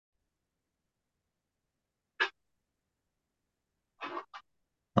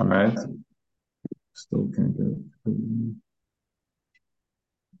All right. Still can't get it.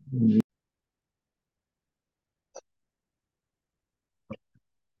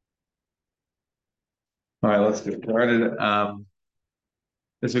 All right, let's get started.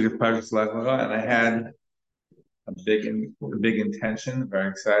 This week is Parshas Lech Lecha, and I had a big intention. Very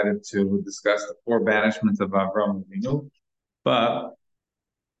excited to discuss the four banishments of Avraham Avinu. But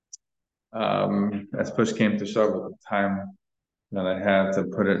as push came to shove at the time that I had to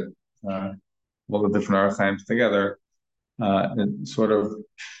put it all the different Ohr HaChaims together, it sort of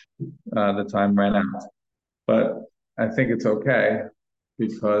the time ran out. But I think it's okay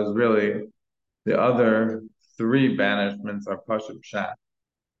because really the other three banishments are Pashup Pshat.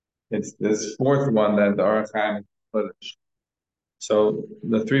 It's this fourth one that the Ohr HaChaim put. So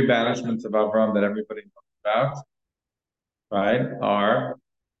the three banishments of Avraham that everybody knows about, right, are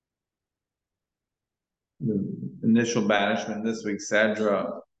the initial banishment this week,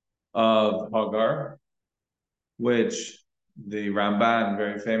 Sadra of Hagar, which the Ramban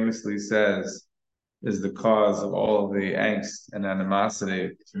very famously says is the cause of all of the angst and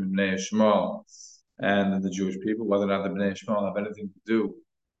animosity between Bnei Ishmael and the Jewish people, whether or not the Bnei Ishmael have anything to do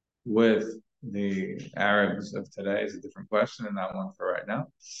with the Arabs of today is a different question, and not one for right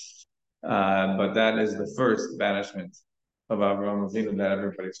now. But that is the first banishment of Avraham Avinu that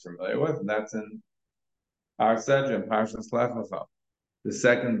everybody's familiar with, and that's in our Sedra, Parshas Lech Lecha. The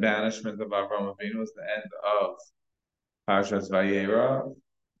second banishment of Avraham Avinu is the end of Parshas Vayera,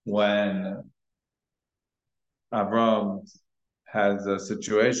 when Avram has a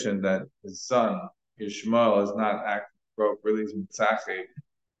situation that his son Ishmael is not acting appropriately, he's Mitzachi,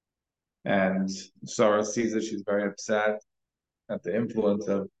 and Sarah sees it. She's very upset at the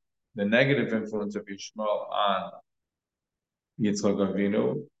negative influence of Ishmael on Yitzchak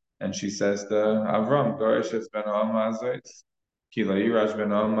Avinu, and she says to Avram, "Gorish es ben Amazos, ki lo yirash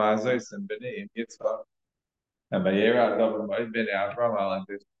ben Amazos and beni Yitzchak." And Vayera Adav Moed beni Avram al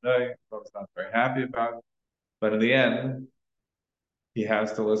Avram's not very happy about it, but in the end, he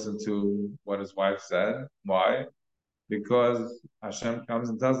has to listen to what his wife said. Why? Because Hashem comes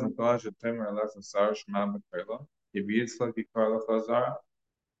and tells him, so,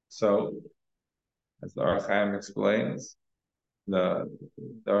 as the Ohr HaChaim explains, the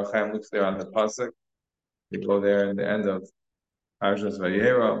Ohr HaChaim looks there on the pasuk. You go there in the end of Parshas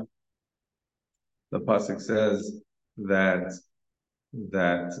Vayera. The pasuk says that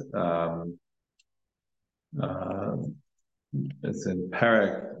uh, it's in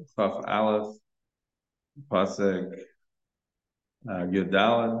Perek Chaf Aleph pasuk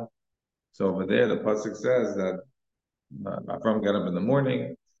Yudalad. So over there, the pasuk says that Avram got up in the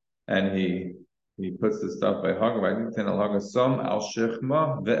morning and he puts the stuff by Hagar. Som al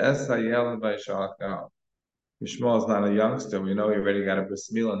Shechma ve'esayel v'yishalach. Yishmael is not a youngster. We know he already got a bris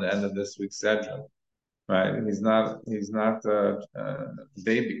milah in the end of this week's Sedra, right? He's not a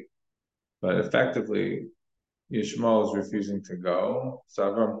baby, but effectively Yishmael is refusing to go. So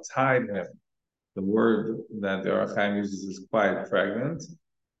Avram tied him. The word that the Ohr HaChaim uses is quite pregnant.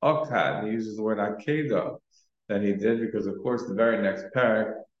 Okad, he uses the word akeda that he did because, of course, the very next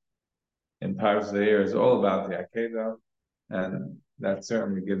parak in Parshas Vayera is all about the akeda, and that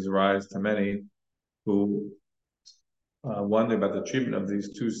certainly gives rise to many who wonder about the treatment of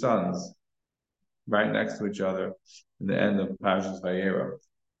these two sons right next to each other in the end of Parshas Vayera.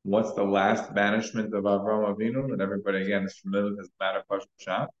 What's the last banishment of Avraham Avinu? And everybody again is familiar with this matter of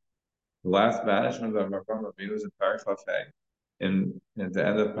Pashup. The last banishment of Avraham Avinu is in Parshas in the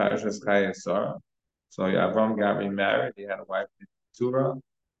end of Parshas Chayesar. So Avram got remarried. He had a wife named Keturah,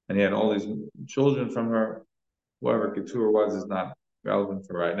 and he had all these children from her. Whoever Keturah was is not relevant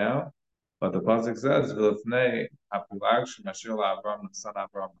for right now. But the pasuk says, "V'lifnei hapilag shemashil Avram son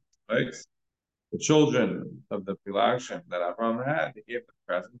Avram." The children of the Pilagshim that Avram had, he gave them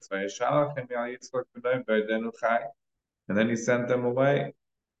presents. And then he sent them away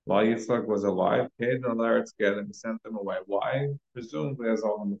while Yitzchak was alive. And he sent them away. Why? Presumably, as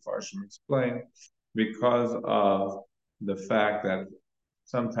all the Mepharshim explain, because of the fact that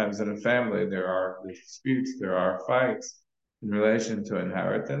sometimes in a family there are disputes, there are fights in relation to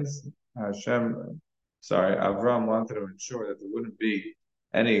inheritance. Avram wanted to ensure that there wouldn't be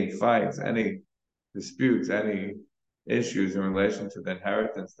any fights, any disputes, any issues in relation to the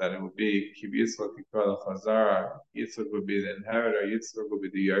inheritance, that it would be Kib Yitzchak Chazara, Yitzchak would be the inheritor, Yitzchak would be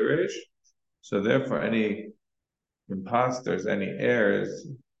the Yeresh. So therefore, any imposters, any heirs,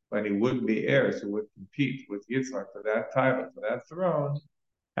 any would-be heirs who would compete with Yitzchak for that title, for that throne,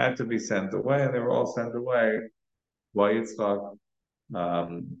 had to be sent away, and they were all sent away while Yitzchak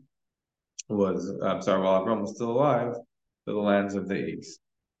while Avram was still alive, to the lands of the east.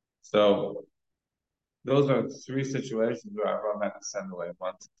 So those are three situations where Avraham had to send away.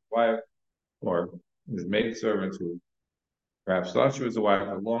 Once his wife or his maidservant who perhaps thought she was a wife,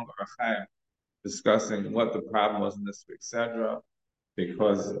 a long Ohr HaChaim discussing what the problem was in this, etc.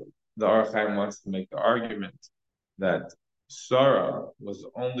 Because the Ohr HaChaim wants to make the argument that Sarah was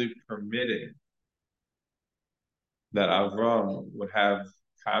only permitting that Avram would have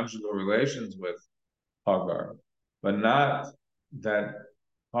conjugal relations with Hagar, but not that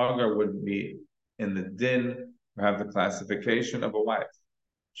Hagar would be in the din or have the classification of a wife.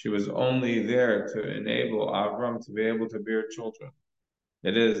 She was only there to enable Avram to be able to bear children.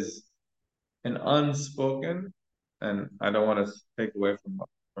 It is an unspoken, and I don't want to take away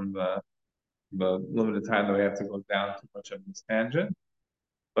from the limited time that we have to go down too much of this tangent,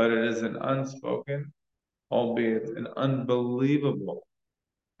 but it is an unspoken, albeit an unbelievable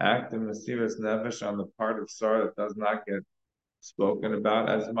act of Mesiras Nefesh on the part of Sarah that does not get spoken about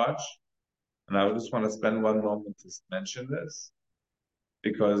as much. And I just want to spend one moment to mention this,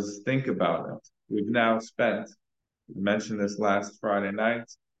 because think about it. We've now spent, I mentioned this last Friday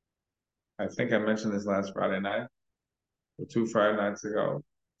night. I think I mentioned this last Friday night, or 2 Friday nights ago,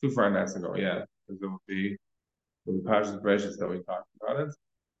 yeah, because it will be Parshas Bereshis that we talked about it,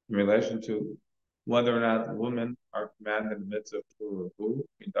 in relation to whether or not women are commanded in the midst of Puruhu,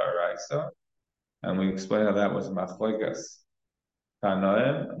 Midaraisa, and we explained how that was Machlokas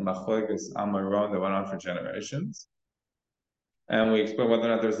Tanoim, Machlokas Amaron that went on for generations. And we explained whether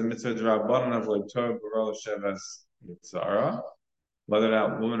or not there's a mitzvah d'Rabbanan of like Torah Barol Shevas Yitzara, whether or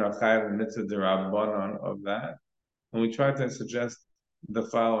not women are chayav a mitzvah d'Rabbanan of that. And we tried to suggest the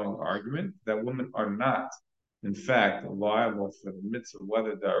following argument, that women are not, in fact, liable for the mitzvah,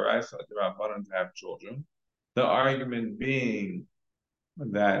 whether d'Oraisa or d'Rabbanan, to have children. The argument being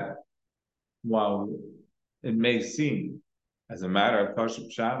that while it may seem as a matter of Pashup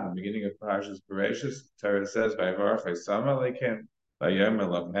Sham, the beginning of Parashas Bereshis, Torah says, "Vayivarach Esama Leikim, Vayomer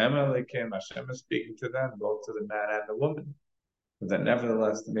Lavhem Leikim." Hashem is speaking to them, both to the man and the woman. But that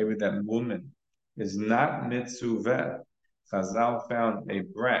nevertheless, maybe that woman is not mitzuveh. Chazal found a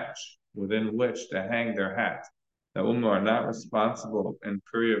branch within which to hang their hat. That women are not responsible in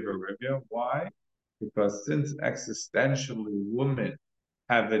Kriya Verivya. Why? Because since existentially women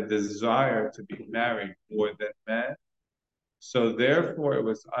have a desire to be married more than men, so therefore it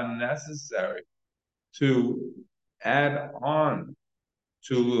was unnecessary to add on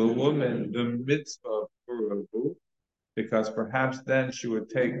to a woman the mitzvah of Puruhu, because perhaps then she would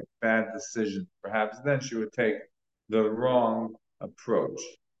take bad decisions. Perhaps then she would take the wrong approach.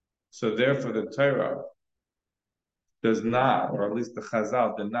 So therefore the Torah does not, or at least the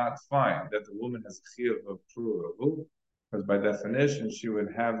Chazal did not find that the woman has chiyuv of Puruhu, because by definition she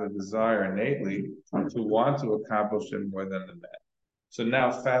would have the desire innately to want to accomplish it more than the man. So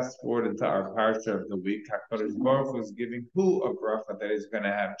now fast forward into our parsha of the week. HaKadosh Baruch Hu is giving who a bracha that he's going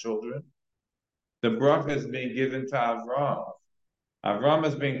to have children? The bracha is being given to Avraham. Avraham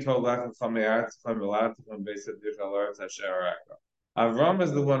is being told, Avraham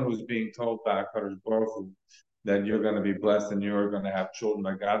is the one who's being told by HaKadosh Baruch Hu that you're going to be blessed and you're going to have children.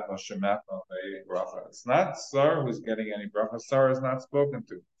 It's not Sarah who's getting any bracha. Sarah is not spoken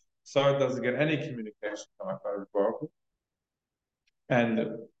to. Sarah doesn't get any communication from HaKadosh Baruch Hu.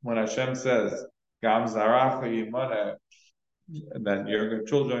 And when Hashem says, Gam Zaracha Yimana, that your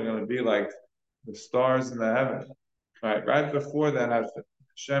children are going to be like the stars in the heaven. Right before that,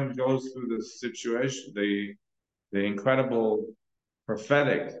 Hashem goes through the situation, the incredible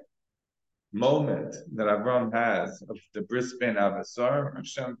prophetic moment that Avraham has of the bris ben Avasar.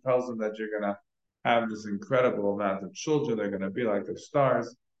 Hashem tells him that you're going to have this incredible amount of children. They're going to be like the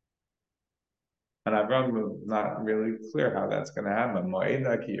stars. And Avraham was not really clear how that's going to happen.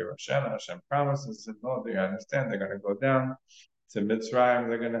 Hashem promises him, no, they understand they're going to go down to Mitzrayim,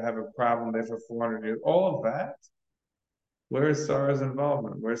 they're going to have a problem there for 400 years. All of that, where is Sarah's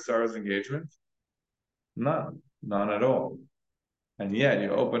involvement? Where's Sarah's engagement? None at all. And yet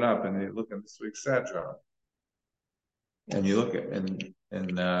you open up and you look at this week's Sedra, and you look at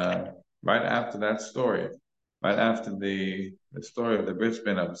right after that story, right after the story of the bris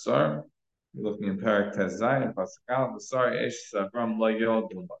ben Avasar, you're looking in Parak Tezayin, Pascal, Basar Eish Avram Lo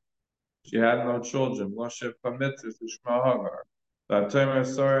Yoduma. She had no children. Moshe permitted to Shema Hagar. V'atomer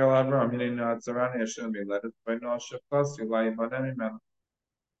Sorry al Avram, Hini Natzarani Hashem Yiledet V'no Shefasi La Yibanem Imenu.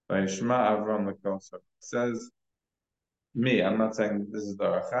 V'yishma Avram L'Kosar. Says me, I'm not saying this is the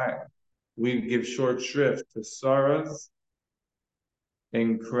Ohr HaChaim. We give short shrift to Sarah's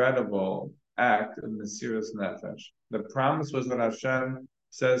incredible act of Mesiras Nefesh. The promise was that Hashem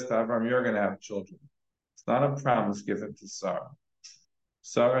says to Avram, you're going to have children. It's not a promise given to Sarah.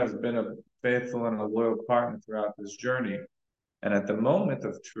 Sarah has been a faithful and a loyal partner throughout this journey. And at the moment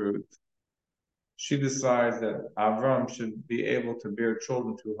of truth, she decides that Avram should be able to bear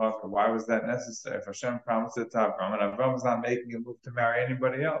children through Hagar. Why was that necessary? If Hashem promised it to Avram, and Avram was not making a move to marry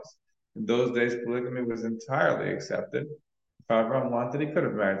anybody else. In those days, polygamy was entirely accepted. If Avram wanted, he could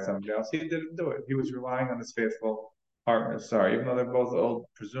have married somebody else. He didn't do it. He was relying on his faithful partner, Sarah. Even though they're both old,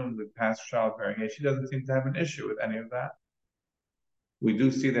 presumably past childbearing age, he doesn't seem to have an issue with any of that. We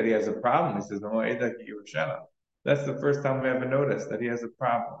do see that he has a problem. He says, that's the first time we ever noticed that he has a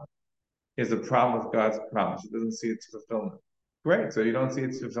problem. He has a problem with God's promise. He doesn't see its fulfillment. Great. So you don't see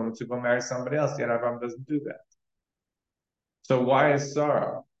its fulfillment to go marry somebody else. Yet Abraham doesn't do that. So why is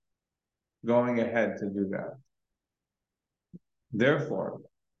Sarah going ahead to do that? Therefore,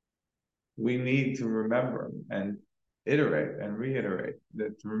 we need to remember and iterate and reiterate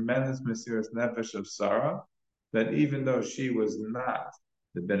the tremendous Mesiras Nefesh of Sarah, that even though she was not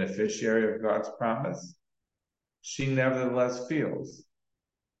the beneficiary of God's promise, she nevertheless feels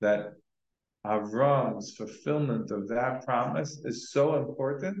that Avram's fulfillment of that promise is so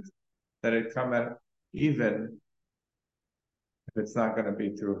important that it come at, even if it's not going to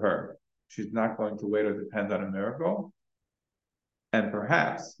be through her. She's not going to wait or depend on a miracle. And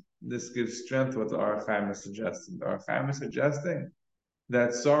perhaps this gives strength to what the Ohr HaChaim is suggesting. The Ohr HaChaim is suggesting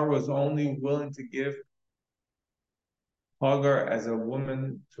that Sarah was only willing to give Hagar as a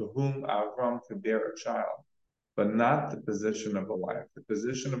woman to whom Avram could bear a child, but not the position of a wife. The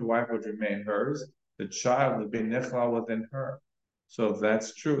position of a wife would remain hers. The child would be nichlal within her. So if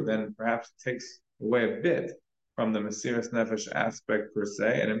that's true, then perhaps it takes away a bit from the Mesiras Nefesh aspect per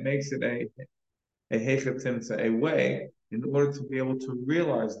se, and it makes it a heichatimtza, a way in order to be able to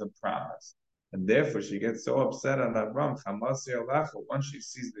realize the promise. And therefore, she gets so upset on Avram, once she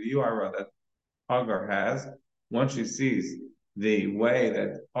sees the yuara that Hagar has, once she sees the way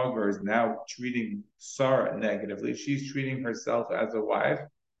that Hagar is now treating Sarah negatively, she's treating herself as a wife,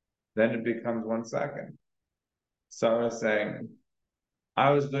 then it becomes 1 second. Sarah saying,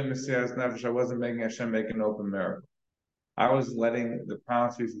 I was doing Mesiras Nefesh, I wasn't making Hashem make an open miracle. I was letting the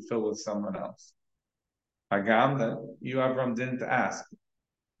promise be fulfilled with someone else. Hagam, that you, Avram, didn't ask.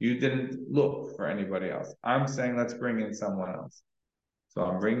 You didn't look for anybody else. I'm saying let's bring in someone else. So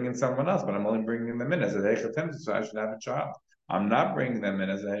I'm bringing in someone else, but I'm only bringing them in as a heichatimtza, so I should have a child. I'm not bringing them in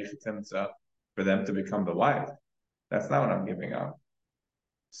as a heichatimtza for them to become the wife. That's not what I'm giving up.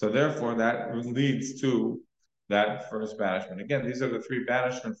 So therefore, that leads to that first banishment. Again, these are the 3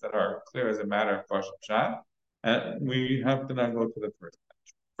 banishments that are clear as a matter of Parshat Pshat, and we have to now go to the first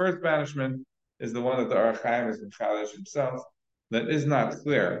banishment. First banishment is the one that the Ohr HaChaim is Mechadash himself, that is not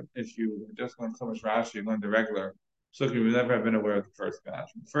clear. If you just learn so much Rashi, you learn the regular, so you would never have been aware of the first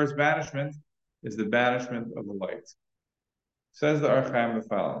banishment. The first banishment is the banishment of the light. Says the Ohr HaChaim the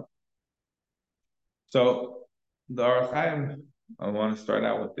following. So the Ohr HaChaim, I want to start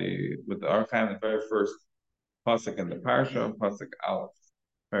out with the Ohr HaChaim, the very first pasuk in the parsha, pasuk Aleph,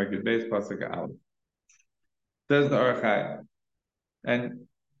 very good base, pasuk Aleph. Says the Ohr HaChaim, and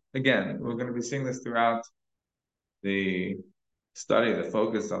again, we're going to be seeing this throughout the study, the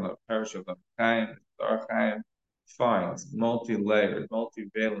focus on the parsha of the Chaim. The Ohr HaChaim finds multi-layered,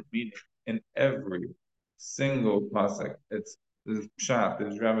 multivalent meaning in every single pasuk. It's there's pshat,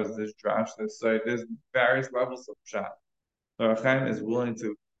 there's remez, there's drash, there's various levels of pshat. The Ohr HaChaim is willing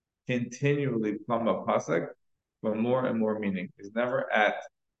to continually plumb a pasuk for more and more meaning. He's never at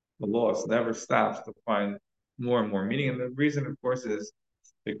the loss, never stops to find more and more meaning. And the reason, of course, is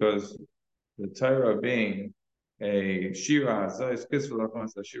because the Torah being a Shiur,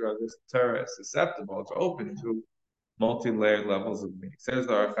 the Shiur, this Torah is susceptible, it's open to multi-layered levels of meaning. Says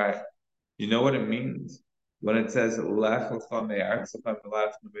the Ohr HaChaim, you know what it means when it says Lech Lecha Me'aretz Lecha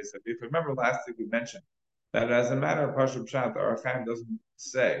Me'lat Me'beis Aviv? Remember last week we mentioned that as a matter of Parshat Pshat, the Ohr HaChaim doesn't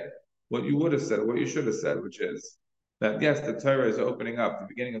say what you would have said, what you should have said, which is that yes, the Torah is opening up the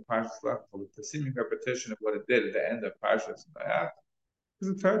beginning of Parshat Lech with the seeming repetition of what it did at the end of Parshat Noach,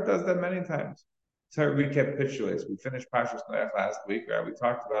 because the Torah does that many times. The Torah recapitulates. We finished Parshat Noach last week, right? We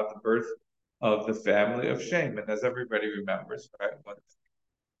talked about the birth of the family of Shem, and as everybody remembers, right,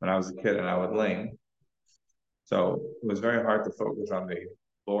 when I was a kid and I would lame, so it was very hard to focus on the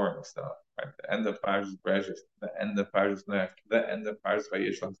boring stuff. Right? The end of Parshas Bereshit, the end of Parshas Noach, the end of Parshas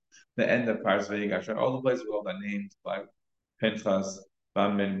Vayishlach, the end of Parshas Vayigash, right? All the places with all the names like Pinchas,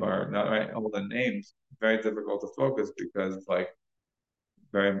 Bamidbar, not right, all the names, very difficult to focus because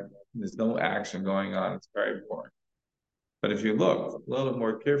there's no action going on. It's very boring. But if you look a little bit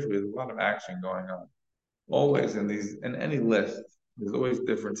more carefully, there's a lot of action going on. Always in any list, there's always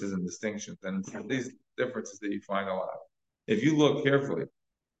differences and distinctions, and these differences that you find a lot. if you look carefully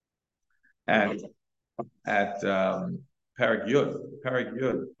at Parag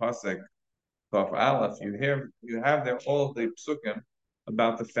Yud, Pasuk Tov Aleph, you have there all of the psukim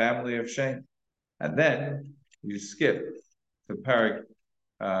about the family of Shem, and then you skip to Parag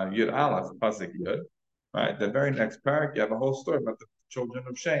Yud Aleph, Pasuk Yud, right? The very next parak, you have a whole story about the children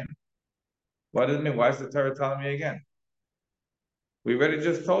of Shem. What does it mean? Why is the Torah telling me again? We already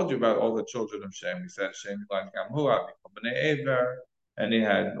just told you about all the children of Shem. We said Shem like Gamhua, Ever, and he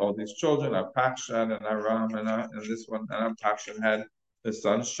had all these children, Arpakshan and Aram, and this one, and Arpakshan had the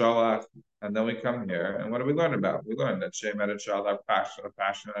son Shalach. And then we come here, and what do we learn about? We learned that Shem had a child,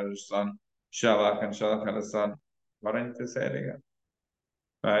 Arpakshan had a son, Shalach, and Shalach had a son. Why don't you just say it again?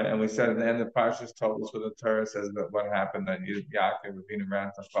 Right, and we said at the end of Parshas told us where the Torah says that what happened that Yaakov Avinu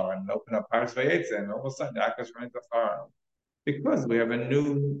ran to Pharaoh and opened up Parshas Vayetze, and all of a sudden Yaakov's running to Pharaoh. Because we have a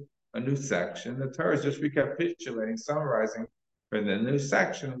new section. The Torah is just recapitulating, summarizing for the new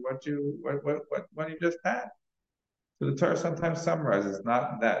section what you just had. So the Torah sometimes summarizes,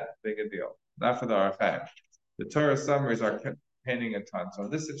 not that big a deal, not for the Ohr HaChaim. The Torah summaries are containing a ton. So in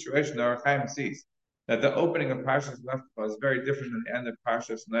this situation, the Ohr HaChaim sees that the opening of Parshas Leftovah is very different than the end of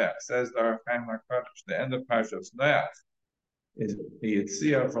Parshas Noach. Says the Ohr HaChaim HaKadosh, the end of Parshas Noach is the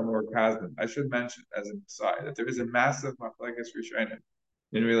Yitzia from Ohr HaChaim. I should mention as an aside that there is a massive machlekes rishonim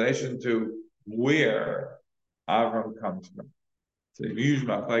in relation to where Avram comes from. So the huge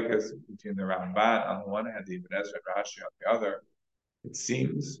machlekes between the Ramban on the one hand, the Ibn Ezra and Rashi on the other. It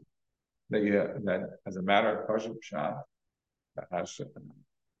seems that as a matter of Pashup Pshat,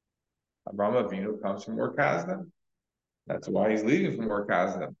 Avraham Avinu comes from Ohr HaChaim. That's why he's leaving from Ohr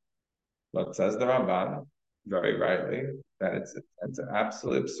HaChaim. But says the Ramban, very rightly, that it's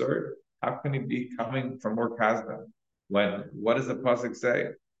absolutely absurd. How can he be coming from Ohr HaChaim? When, what does the Pasuk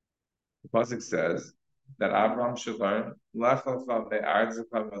say? The Pasuk says that Avraham should learn, where's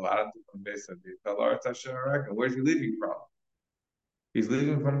he leaving from? He's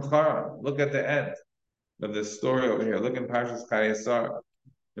leaving from Charan. Look at the end of this story over here. Look in Parshas Chayesar.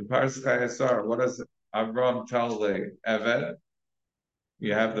 In Parshas Chayesar, what does Avraham tell the Eved?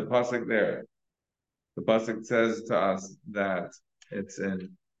 You have the pasuk there. The pasuk says to us that it's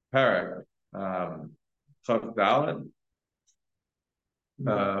in Parak Chav Daled,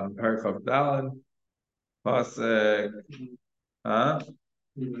 Parak Chav Daled, pasuk,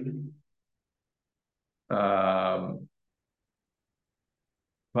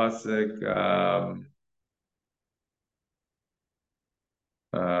 pasuk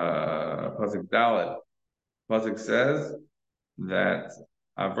pasuk Daled. Pasuk says that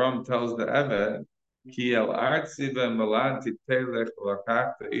Avram tells the Eved, Ki el artzi v'melanti telech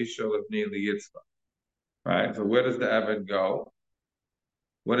l'kach isha l'bni liyitzva. Right. So where does the Eved go?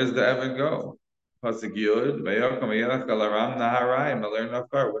 Where does the Eved go? Pasuk Yud, Vayokom Yelech al Aram Naharayim.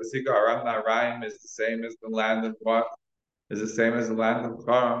 Where does he go? Aram Naharayim is the same as the land of what? Is the same as the land of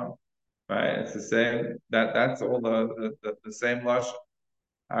Charan. Right. It's the same. That's all the same lashon.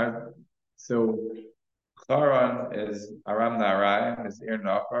 So Charan is Aram Naharaim, is Ir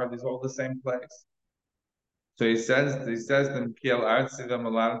Nafar, these are all the same place. So he says them Kiel Artzivam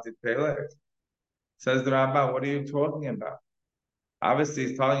Alanti Pelech. Says the Rambam, what are you talking about? Obviously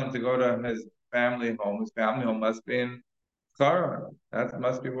he's telling him to go to his family home. His family home must be in Charan. That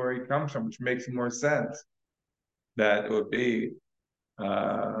must be where he comes from, which makes more sense. That it would be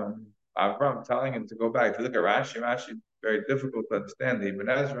Avram telling him to go back. If you look at Rashi, very difficult to understand. The Ibn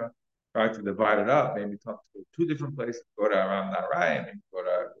Ezra tried to divide it up, maybe talk to two different places, go to Aram Naharaim, maybe go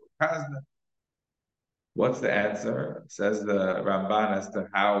to Kazna. What's the answer? Says the Ramban as to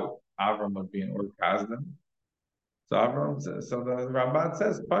how Avram would be in Ohr HaChaim. So the Ramban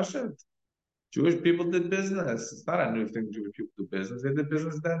says, Pashat, Jewish people did business. It's not a new thing Jewish people do business. They did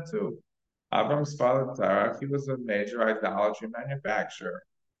business then too. Avram's father, Tarach, he was a major idolatry manufacturer.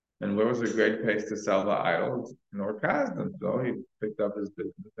 And where was a great place to sell the idols? In Ohr HaChaim. So he picked up his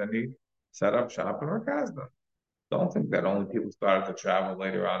business and he set up shop in Ohr HaChaim. Don't think that only people started to travel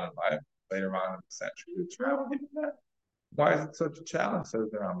later on in life, later on in the century. They traveled even then. Why is it such a challenge, says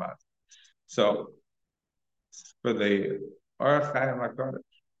the Ramban? So, for the Ohr HaChaim,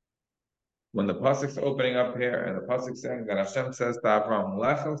 when the pasuk's opening up here, and the pasuk saying that Hashem says to Avram,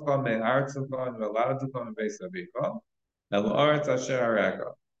 "Lech lecha me'aretzecha ve'ladetecha me'beis avicha, el haaretz asher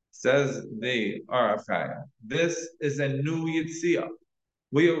areka." Says the Ohr HaChaim, this is a new Yitzia.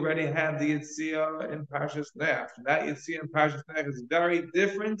 We already had the Yitzia in Parshas Noach. That Yitzia in Parshas Noach is very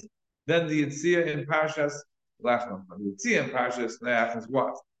different than the Yitzia in Parshas Lech Lecha. The Yitzia in Parshas Noach is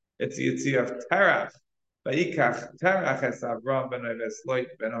what? It's the Yitzia of Terach. Vayikach Terach es Avram ben Avesloit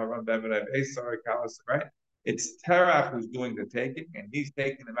ben Avram ben Esar kalas, right? It's Terach who's doing the taking, and he's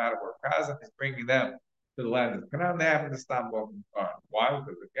taking them out of Ohr HaChaim, he's bringing them to the land of Canaan. They happen to stop off in Paran. Why?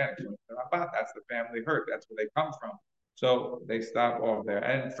 Because again, that's the family herd. That's where they come from. So they stop off there.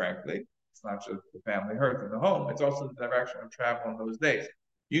 And frankly, it's not just the family herd in the home, it's also the direction of travel in those days.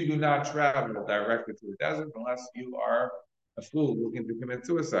 You do not travel directly to the desert unless you are a fool looking to commit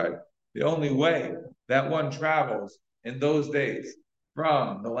suicide. The only way that one travels in those days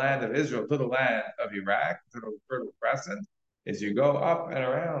from the land of Israel to the land of Iraq, to the Fertile Crescent, is you go up and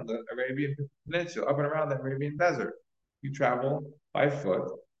around the Arabian Peninsula, up and around the Arabian Desert. You travel by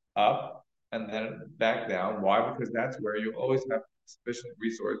foot up and then back down. Why? Because that's where you always have sufficient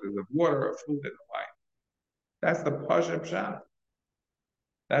resources of water, of food, and the like. That's the Pashup Shah.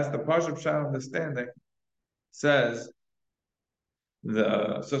 That's the Pashup Shah understanding. Says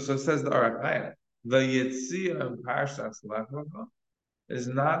so says the Ohr HaChaim. The Yitzia in Parshas Lech Lecha is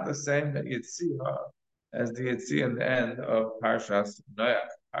not the same Yitzia as the Yitzia in the end of Parshas Noach.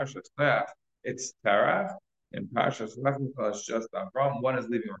 Parshas Noach, it's Terach. In Parshas Lech Lecha, it's just Avraham. One is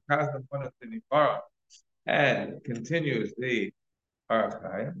leaving Ohr HaChaim, one is leaving Paran. And continues the Ohr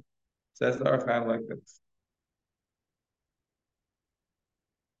HaChaim. Says the Ohr HaChaim like this.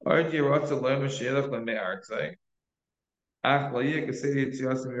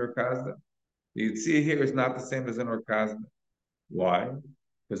 The Yitzia here is not the same as in Ohr HaChaim. Why?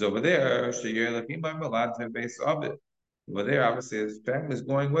 Because over there, Shiur base of it. Over there, obviously, his family is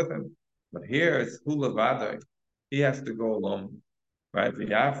going with him. But here, it's Hulavadai. He has to go alone. Right? The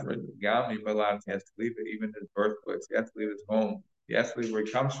Yafrid, Gami Malad, he has to leave it, even his birthplace. He has to leave his home. He has to leave where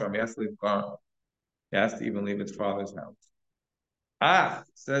he comes from. He has to leave Garam. He has to even leave his father's house.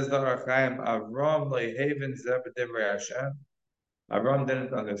 Says the Ohr HaChaim, Avram lehaven zebedivrei Hashem. Avram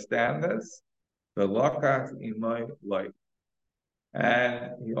didn't understand this. The lokach imay light.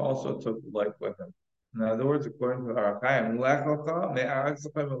 And he also took light with him. In other words, according to the Ohr HaChaim,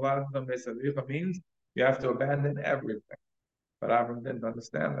 means you have to abandon everything. But Avram didn't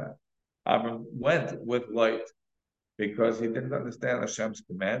understand that. Avram went with light because he didn't understand Hashem's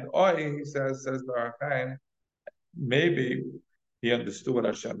command. Or he says the Ohr HaChaim, maybe he understood what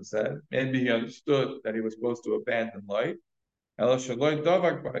Hashem said. Maybe he understood that he was supposed to abandon light. The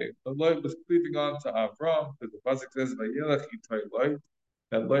light was cleaving on to Avram, because the pasuk says,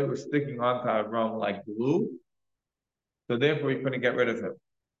 that light was sticking on to Avram like glue. So therefore he couldn't get rid of him.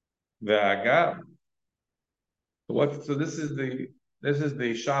 So this is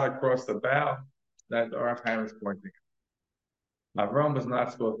the shot across the bow that the Ohr HaChaim is pointing at. Avram was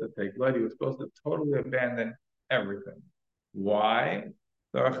not supposed to take light, he was supposed to totally abandon everything. Why?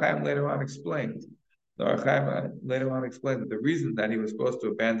 The Ohr HaChaim later on explained. The Ohr HaChaim later on explained that the reason that he was supposed to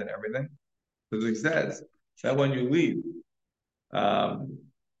abandon everything, because he says that when you leave, when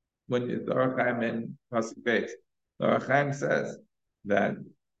the Ohr HaChaim in Pasuk Beis, the Ohr HaChaim says that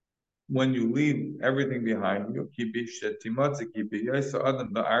when you leave everything behind you,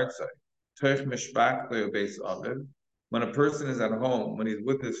 when a person is at home, when he's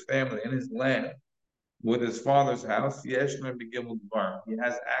with his family in his land, with his father's house, he has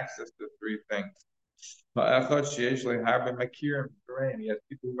access to three things. He has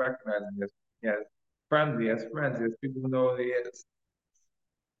people who recognize him, he has friends, he has people who know who he is.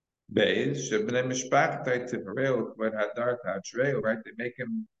 Right?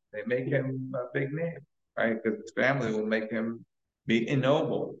 They make him a big name, right? Because his family will make him be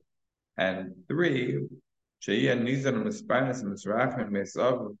ennobled. And three, he'll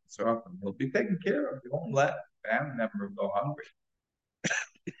be taken care of. He won't let family members go hungry.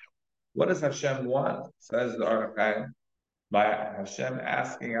 What does Hashem want? Says the Ohr HaChaim, by Hashem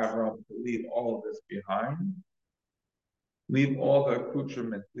asking Avraham to leave all of this behind, leave all the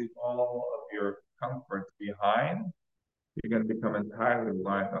accoutrements, leave all of your comforts behind, you're going to become entirely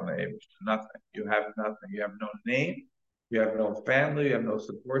reliant on the Avinu. Nothing. You have nothing. You have no name. You have no family. You have no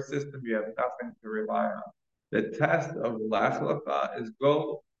support system. You have nothing to rely on. The test of Lech Lecha is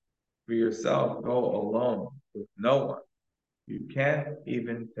go for yourself, go alone with no one. You can't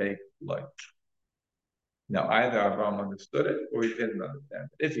even take light. Now, either Avraham understood it or he didn't understand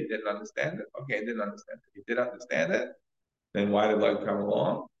it. If he didn't understand it, okay, he didn't understand it. If he did understand it, then why did light come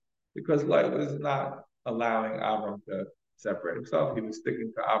along? Because light was not allowing Avraham to separate himself. He was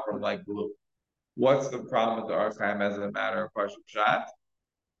sticking to Avraham like glue. What's the problem with the Ohr HaChaim as a matter of Pashup Pshat?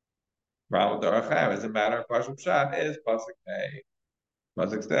 Problem with the Ohr HaChaim as a matter of Pashup Pshat is Pasuk A.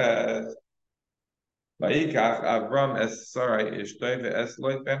 Pasuk says, Vayikach Avram es Sarai ishtoi ve'es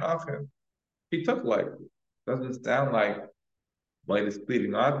loit ben Achim. He took light. Doesn't sound like light is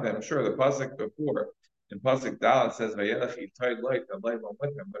cleaving on them. Sure, the pasuk before in pasuk Dalet says Vayelech he tied light, the light went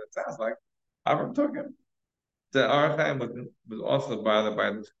with him, but it sounds like Avram took him. The Ohr HaChaim was also bothered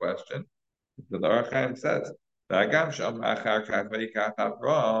by this question. The Ohr HaChaim says, even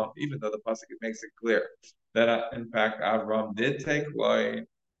though the pasuk makes it clear that in fact Avraham did take Loi,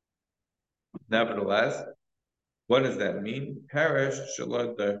 nevertheless, what does that mean? Perish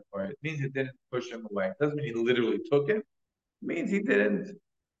shalot or it means he didn't push him away. It doesn't mean he literally took him. It means he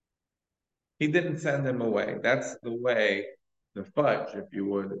didn't send him away. That's the way, the fudge, if you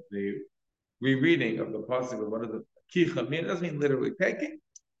would, the rereading of the pasuk of what is the kicha mean. It doesn't mean literally taking. It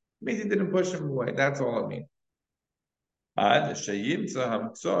means he didn't push him away. That's all it means. So in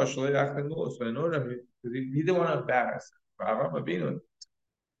order, because he didn't want to embarrass him. Avraham Avinu,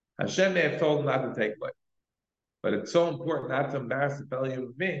 Hashem may have told him not to take away. But it's so important not to embarrass the fellow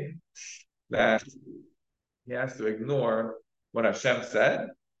human being that he has to ignore what Hashem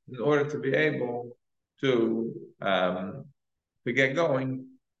said in order to be able to get going.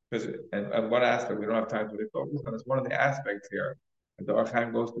 Because and one aspect we don't have time to really focus on is one of the aspects here that the Ohr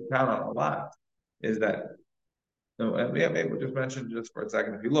HaChaim goes to town on a lot is that. And maybe we'll just mention just for a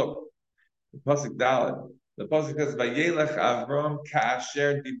second. If you look, the pasuk Dalet, the pasuk says, "Vayelech Avram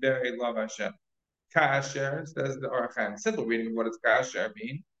ka'asher diber elav Hashem." Ka'asher says the Ohr HaChaim. Simple reading. What does ka'asher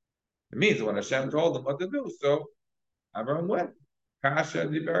mean? It means when Hashem told him what to do, so Avram went. Ka'asher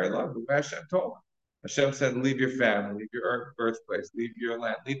diber elav. The way Hashem told him. Hashem said, "Leave your family, leave your birthplace, leave your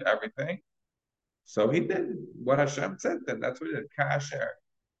land, leave everything." So he did what Hashem said. Then that's what he did. Ka'asher.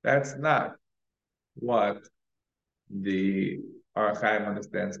 That's not what the Ohr HaChaim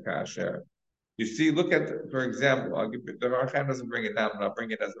understands kasher. You see, look at, for example, I'll give you, the Ohr HaChaim doesn't bring it down, but I'll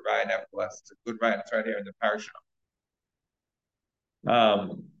bring it as a raya nevertheless. It's a good raya. It's right here in the parasha.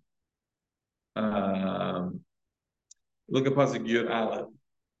 Look at pasuk Yud Aleph,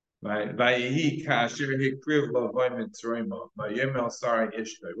 right? Vayihi kasher hikriv lavoy mitzrayim. Vayemel sarai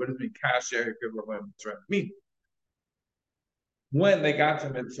ishtay. What does it mean? Kasher hikriv lavoy mitzrayim. Mean when they got to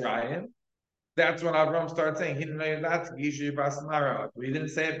Mitzrayim. That's when Avram started saying he didn't know that he didn't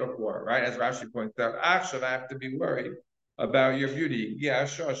say it before, right? As Rashi points out, actually, I have to be worried about your beauty. Yeah,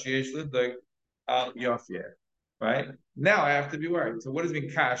 sure, right? Now I have to be worried. So what does it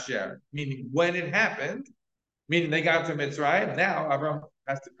mean kasher? Meaning when it happened, meaning they got to Mitzrayim. Now Avram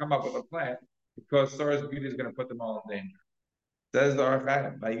has to come up with a plan because Sarah's beauty is going to put them all in danger. Says the Ohr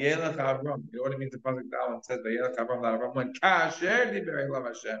HaChaim, Vayelech Avram. You know what it means? The pasuk Dalet says Vayelech Avram. When kasher diber elav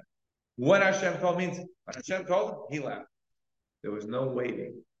Hashem. When Hashem told means when Hashem told him, he left. There was no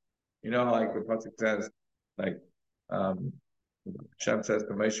waiting. You know how like the pasuk says, like Hashem says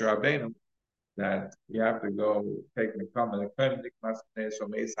to Moshe Rabbeinu that you have to go take the common right?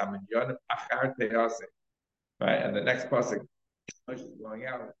 And the next pasuk, Moshe is going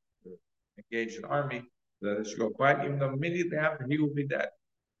out to engage an army, that they should go fight, even though immediately after he will be dead.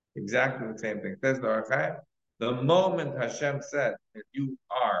 Exactly the same thing. Says the Ohr HaChaim, the moment Hashem said that you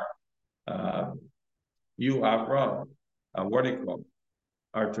are you, Avram, what do you call it?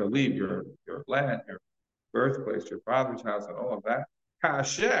 Are to leave your land, your birthplace, your father's house, and all of that.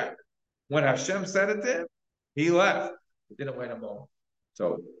 Kasher. When Hashem said it to him, he left. He didn't wait a moment.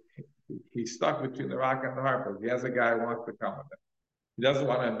 So he's stuck between the rock and the hard place. He has a guy who wants to come with him. He doesn't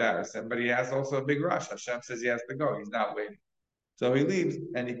want to embarrass him, but he has also a big rush. Hashem says he has to go. He's not waiting. So he leaves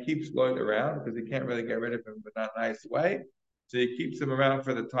and he keeps Lloyd around because he can't really get rid of him in a nice way. So he keeps him around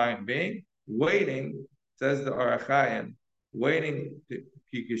for the time being, waiting, says the Ohr HaChaim, waiting to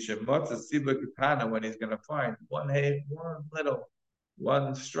when he's going to find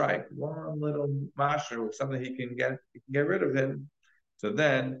one strike, one little masher, something he can get rid of him. So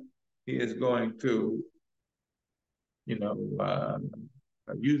then he is going to, use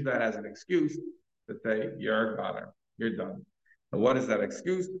that as an excuse to say, you're a goner, you're done. And what is that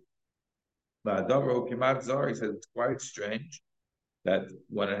excuse? He says it's quite strange that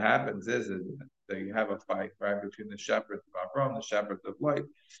when it happens is that you have a fight right between the shepherds of Avraham, the shepherds of light.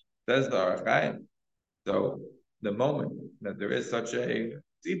 Says the Ohr HaChaim. So the moment that there is such a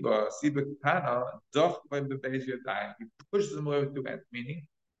siba kana, he pushes him away with two hands, meaning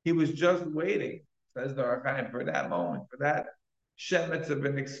he was just waiting. Says the Ohr HaChaim for that moment, for that shemetz of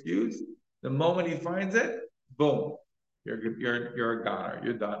an excuse. The moment he finds it, boom, you're a goner,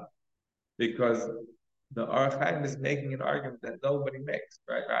 you're done. Because the Ohr HaChaim is making an argument that nobody makes,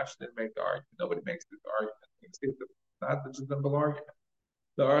 right? Rashi didn't make the argument. Nobody makes this argument. It's not such a simple argument.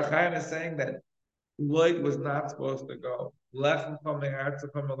 The Ohr HaChaim is saying that Lloyd was not supposed to go.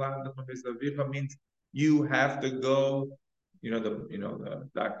 Means you have to go. The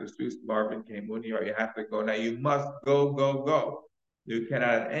Dr. Seuss Marvin came when you have to go. Now you must go. You cannot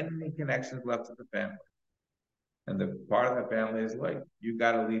have any connections left to the family. And the part of the family is Lloyd. You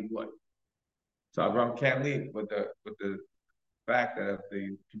got to leave Lloyd. So Avraham can't leave with the fact that of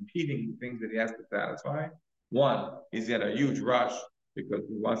the competing things that he has to satisfy. One, he's in a huge rush because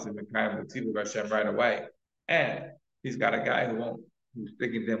he wants to become the tzibur Hashem right away, and he's got a guy who's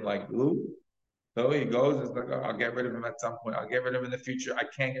sticking to him like glue. So he goes, it's like, oh, I'll get rid of him at some point. I'll get rid of him in the future. I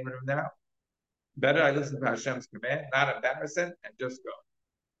can't get rid of him now. Better I listen to Hashem's command, not embarrass him, and just go.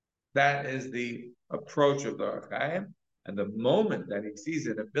 That is the approach of the Ohr HaChaim. And the moment that he sees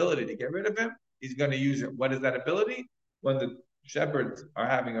an ability to get rid of him, he's going to use it. What is that ability? When the shepherds are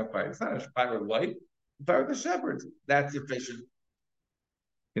having a fight. It's not a fight with light, it's a fight with the shepherds. That's sufficient.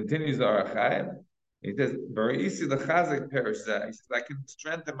 Continues the Ohr HaChaim. He says, "Barisi lechazik perishzeh." He says, "I can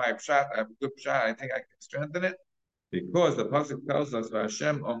strengthen my pshat. I have a good pshat. I think I can strengthen it because the pasuk tells us,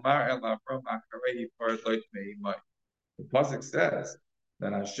 "Hashem Omar el Avram Acharei Yipared Lo Yitmei." The pasuk says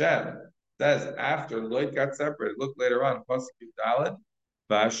that Hashem says after Lot got separated. Look later on, pasuk Yudalid.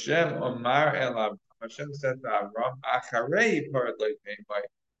 Hashem Omar el Avram. Hashem said to Avram, "Acharei Yipared Lo Yitmei."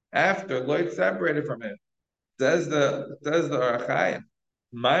 After Lot separated from him, says the Ohr HaChaim.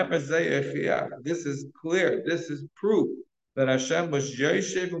 This is clear. This is proof that Hashem was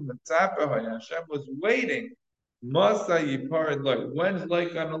Yoshev Mitzapah. Hashem was waiting. Masa Yipared Light. When's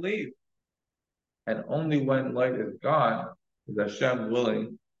light gonna leave? And only when light is gone is Hashem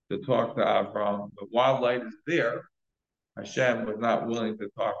willing to talk to Avram. But while light is there, Hashem was not willing to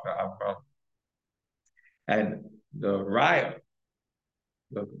talk to Avram. And the raya,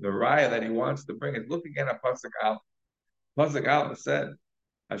 the raya that he wants to bring is look again at Pasuk Al. Pasuk Al said,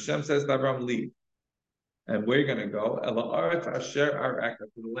 Hashem says to Avraham, leave. And we're going to go, to the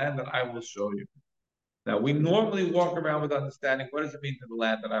land that I will show you. Now, we normally walk around with understanding, what does it mean to the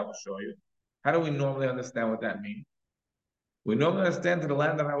land that I will show you? How do we normally understand what that means? We normally understand to the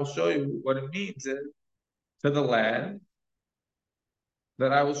land that I will show you, what it means is, to the land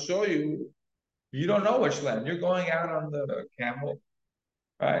that I will show you, you don't know which land. You're going out on the camel,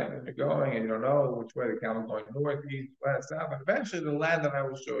 right? And you're going and you don't know which way the camel's going, north, east, west, south, and eventually the land that I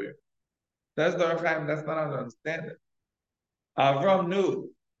will show you. That's the Ohr HaChaim, that's not how to understand it. Avram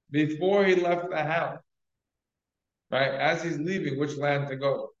knew before he left the house, right, as he's leaving, which land to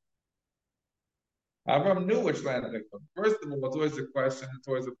go. Avram knew which land to go. First of all, it's always a question, it's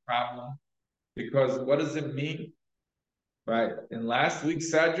always a problem, because what does it mean? Right? In last week's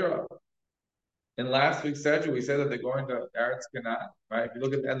Sedra, we said that they're going to Eretz Canaan, right? If you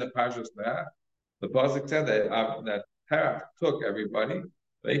look at the end of Parshas Leah, the pasuk said that Terach took everybody.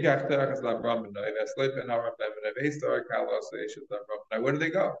 Where did they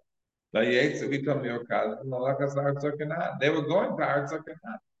go? They were going to Eretz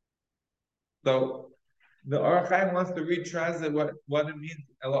Canaan. So the Ohr HaChaim wants to retranslate what it means.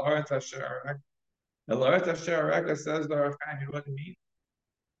 El Eretz Asher says the Ohr HaChaim, you know what it means?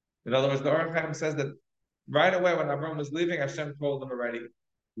 In other words, the Ohr HaChaim says that right away when Avram was leaving, Hashem told him already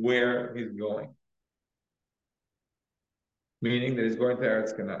where he's going. Meaning that he's going to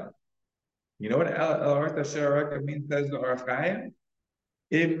Eretz Canaan. You know what El Eretz Asher means, says the Ohr HaChaim?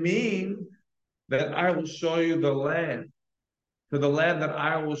 It means that I will show you the land. To the land that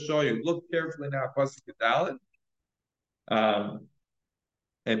I will show you. Look carefully now, Pasuk Dalet.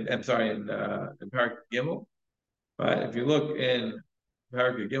 And I'm sorry, in Parak Gimel. Right? If you look in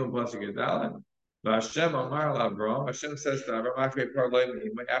Parak Gimel, Pasuk Dalet, Hashem Amar Avram, Hashem says to Avram, after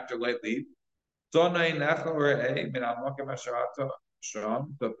light leave, Sonai Nechel Re'eh Min Amakim Asherata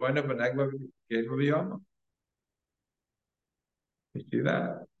Sham, the point of an Eglav Yom. You see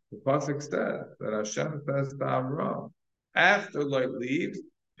that? The Pasuk says that Hashem says to Avram, after light leaves,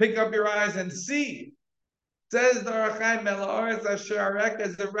 pick up your eyes and see. Says the Ohr HaChaim, El Eretz Asher Areka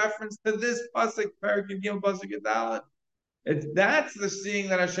is a reference to this pasuk, Parak Yom Pasuk Dalet. That's the seeing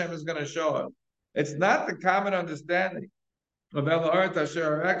that Hashem is going to show us. It's not the common understanding of El Eretz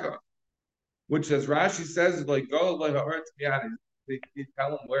Asher Areka, which, as Rashi says, is like go like Eretz Miyad. He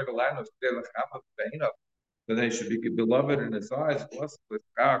tell them where the land was, that they should be beloved in his eyes.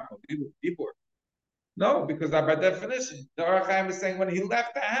 No, because by definition, the Ohr HaChaim is saying when he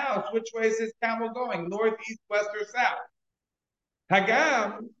left the house, which way is his camel going? North, east, west, or south?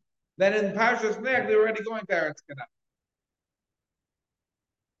 Hagam, then in Parshas Nech, they're already going to Eretz Canaan.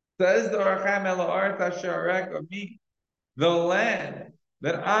 Says the Ohr HaChaim, El Eretz Asher Areka, me, the land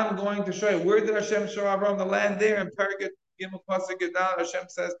that I'm going to show you. Where did Hashem show Avram the land? There in Parak Gimel Pasuk Dalet, Hashem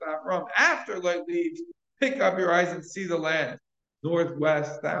says to Avram, after light leaves, pick up your eyes and see the land. North,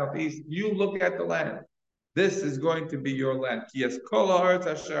 west, south, east. You look at the land. This is going to be your land. Because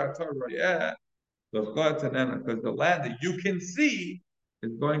the land that you can see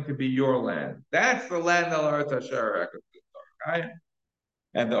is going to be your land. That's the land of Eretz Asher.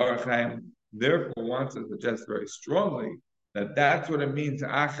 And the Ohr HaChaim therefore wants to suggest very strongly that that's what it means,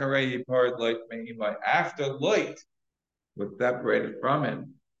 acharei yipard light me'imai, after light was separated from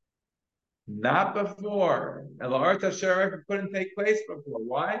him. Not before. And the Art HaSherek couldn't take place before.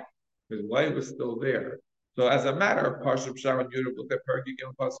 Why? Because light was still there. So as a matter of Parshat Sharon Yudov, look at Perky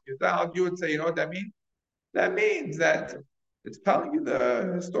Gil Pasuk Yudal, you would say, you know what that means? That means that it's telling you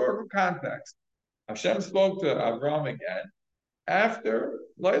the historical context. Hashem spoke to Avraham again after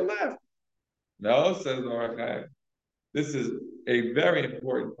Lot left. No, says Ohr HaChaim. This is a very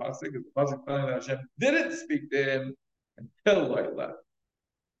important pasuk. It's a pasuk telling that Hashem didn't speak to him until Lot left.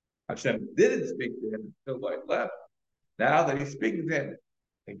 Hashem didn't speak to him until Lot left. Now that he's speaking to him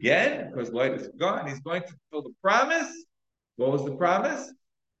again, because Lot is gone, he's going to fulfill the promise. What was the promise?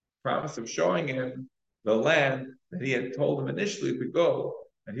 Promise of showing him the land that he had told him initially to go,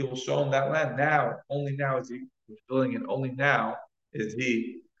 and he will show him that land. Now, only now is he fulfilling it. Only now is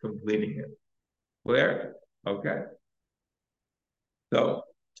he completing it. Clear? Okay. So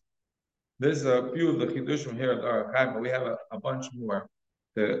there's a few of the chidushim here at Ohr HaChaim, but we have a bunch more.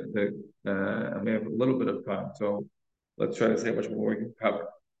 And we have a little bit of time, so let's try to see how much more we can cover.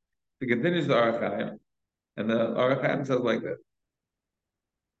 It continues the Ohr HaChaim, and the Ohr HaChaim says like this.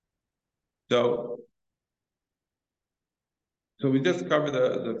 So we just covered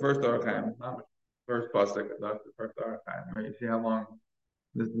the first Ohr HaChaim, not the first pasuk, the first Ohr HaChaim. Right? You see how long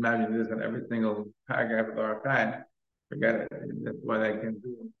this imagine this in every single paragraph of the Ohr HaChaim. Forget it. That's why they can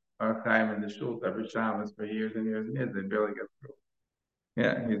do Ohr HaChaim in the shuls every Shabbos for years and years and years. They barely get through.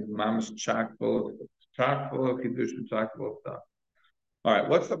 Yeah, he's mama's chock full of kiddush, chock full of stuff. All right,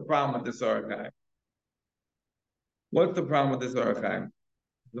 what's the problem with this Ohr HaChaim? What's the problem with this Ohr HaChaim?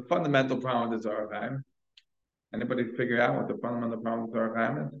 The fundamental problem with this Ohr HaChaim. Anybody figure out what the fundamental problem with Ohr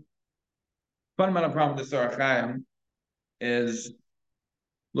HaChaim is? Fundamental problem with this Ohr HaChaim is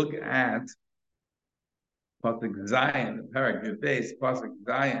look at pasuk Zion, the parak your base, pasuk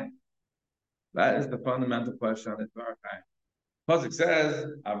Zion. That is the fundamental question on this Ohr HaChaim. Pasuk says,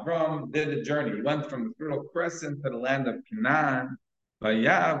 Avram did the journey. He went from the Fertile Crescent to the land of Canaan. And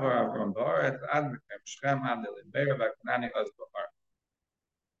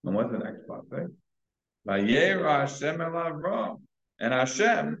what's the next pasuk? And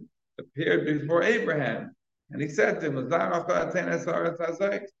Hashem appeared before Abraham. And he said to him,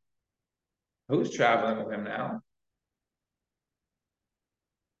 who's traveling with him now?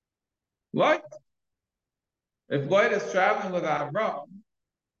 Lot. If Lot is traveling with Avraham,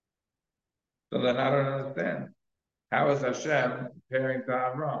 so then I don't understand. How is Hashem comparing to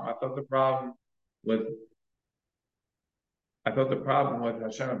Avraham? I thought the problem with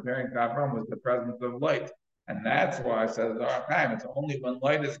Hashem appearing to Avraham was the presence of light. And that's why it says Ohr HaChaim, it's only when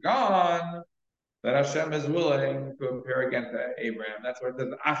light is gone that Hashem is willing to appear again to Abraham. That's why it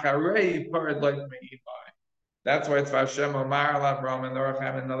says Acharei Pared Light Me'imai. That's why it's Hashem Omar al Avraham and Ohr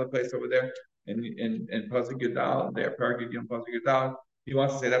HaChaim in another place over there in Pasuk Yudal, there, Parak Yudal, Pasuk Yudal. He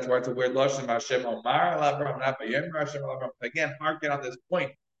wants to say that's why it's a weird lashon Hashem Omar al Avraham, not Vayem Hashem al Avraham. Again, harken on this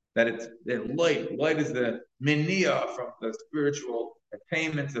point that it's light. Light is the minia from the spiritual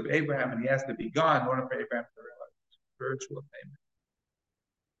attainments of Abraham, and he has to be gone in order for Abraham to realize spiritual attainment.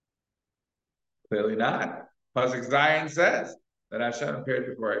 Clearly not. Pasuk Zion says that Hashem appeared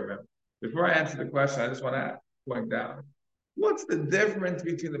before Abraham. Before I answer the question, I just want to point out, what's the difference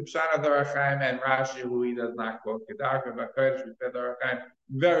between the Pshat of the Ohr HaChaim and Rashi, who he does not quote? Kedarka B'Kodesh, we said the Ohr HaChaim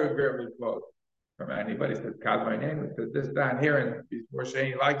very, very close. From anybody says Kad by name, says this down here, and before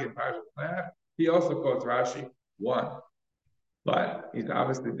Shani like it, he also quotes Rashi one. But he's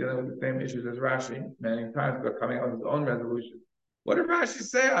obviously dealing with the same issues as Rashi many times, but coming out with his own resolution. What did Rashi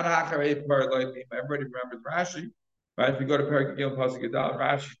say on Acharei Pared Light Me'imai? Everybody remembers Rashi. Right? If you go to Parak Yudal Pasuk Yudal,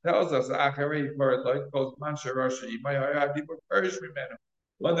 Rashi tells us Acharei Pared Light calls Mansha Rashi.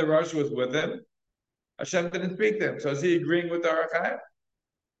 When the Rashi was with him, Hashem didn't speak to him. So is he agreeing with the Ohr HaChaim?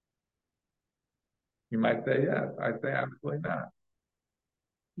 You might say yes. I say absolutely not.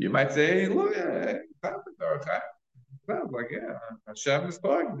 You might say, look, it sounds like the Ohr HaChaim. Sounds like, yeah, Hashem is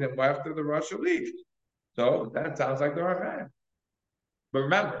talking to him after the Rashi leaves. So that sounds like the Ohr HaChaim. But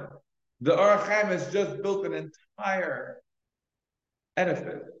remember, the Ohr HaChaim has just built an entire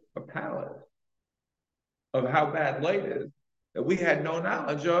edifice, a palace, of how bad light is that we had no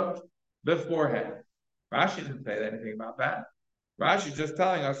knowledge of beforehand. Rashi didn't say anything about that. Rashi is just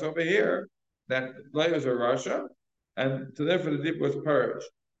telling us over here that light was a Rasha, and so therefore the deep was purged.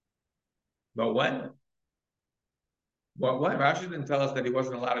 But when? Well, when? Rashi didn't tell us that he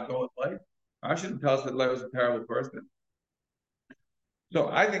wasn't allowed to go with light. Rashi didn't tell us that light was a terrible person. So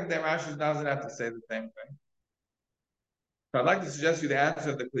I think that Rashi doesn't have to say the same thing. So I'd like to suggest you the answer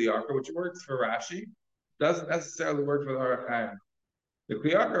of the Kli Yakar, which works for Rashi, doesn't necessarily work for the Ohr HaChaim. The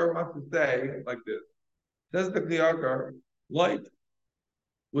Kli Yakar wants to say like this. Says the Kli Yakar, light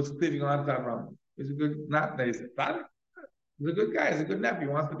was cleaving on to Avraham. He's a good, not he's a good guy, he's a good nephew,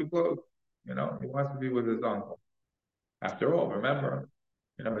 he wants to be close. He wants to be with his uncle. After all, remember,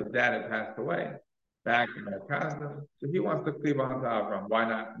 his dad had passed away back in Merkazim, so he wants to cleave on to Avraham. Why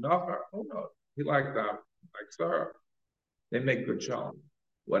not Nofer? Who knows? He likes Avraham, like Sarah. They make good shalom.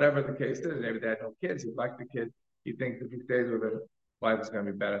 Whatever the case is, maybe they had no kids, he'd like the kid, he thinks if he stays with him, life is going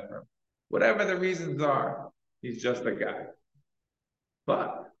to be better for him. Whatever the reasons are, he's just a guy.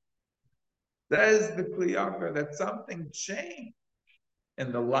 But says the Kli Yakar that something changed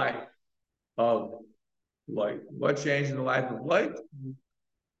in the life of Light. What changed in the life of Light?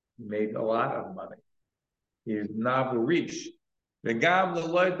 He made a lot of money. He's Navurish. The Gam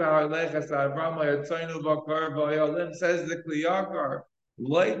Light says the Kli Yakar,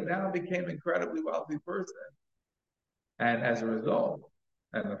 Light now became an incredibly wealthy person. And as a result,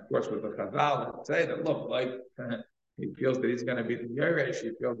 and of course with the Chazal that say that look, Light he feels that he's going to be the Yeresh,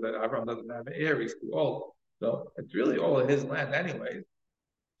 he feels that Avraham doesn't have an heir, he's too old. So it's really all of his land anyways.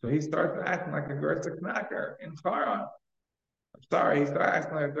 So he starts acting like a Gersa Knacker in Haran. I'm sorry, he starts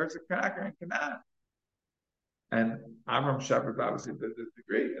acting like a Gersa Knacker in Canaan. And Avram shepherds obviously to this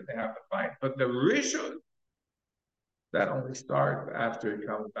degree, and they have to fight. But the Rishon, that only starts after he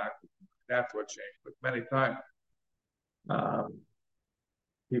comes back. That's what changed. But many times,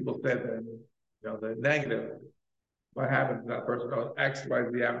 people say that, the negative. What happens to that person goes X, Y,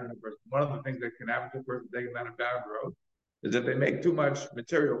 Z happens to the person. One of the things that can happen to a person taking that bad road is that they make too much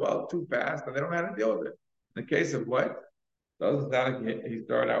material wealth too fast and they don't know how to deal with it. In the case of what? Doesn't sound like he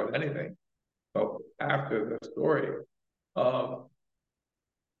started out with anything. But after the story of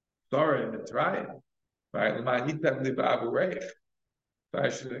Sarah and Mitzrayim, right? So I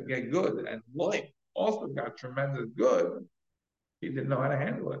should get good. And Lloyd also got tremendous good. He didn't know how to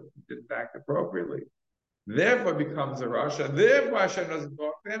handle it. He didn't act appropriately. Therefore becomes a Rasha. Therefore Hashem doesn't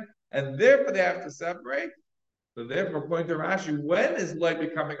talk to him. And therefore they have to separate. So therefore, according to Rashi, when is Lloyd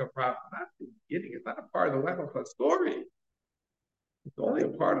becoming a prophet? Not the beginning. It's not a part of the level of the story. It's only a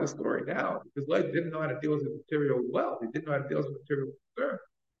part of the story now, because Lloyd didn't know how to deal with material wealth. He didn't know how to deal with material concern.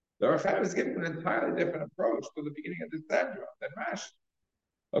 The Ohr HaChaim is giving an entirely different approach to the beginning of this syndrome than Rashi.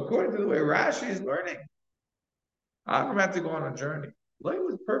 According to the way Rashi is learning, Avraham had to go on a journey. Lloyd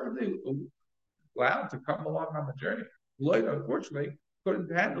was perfectly allowed to come along on the journey. Lloyd, unfortunately,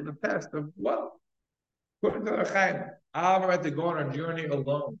 couldn't handle the test of wealth. According to the Ohr HaChaim, Avraham had to go on a journey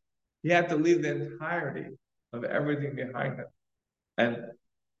alone. He had to leave the entirety of everything behind him. And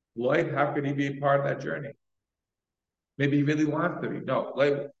Lloyd, how could he be a part of that journey? Maybe he really wants to be. No,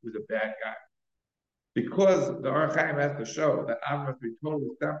 Lloyd was a bad guy. Because the Ohr HaChaim has to show that Avraham must be totally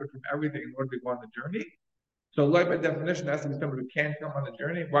separate from everything in order to go on the journey. So Lloyd, by definition, has to be somebody who can't come on the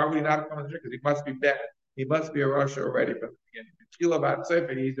journey. Why would he not come on the journey? Because he must be bad. He must be a Rasha already from the beginning.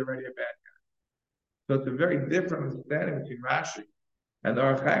 He's already a bad guy. So it's a very different understanding between Rashi and the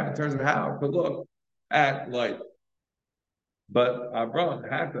Ohr HaChaim in terms of how to look at Lloyd. But Avraham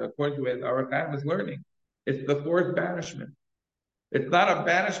had to, according to what Ohr HaChaim is learning, it's the fourth banishment. It's not a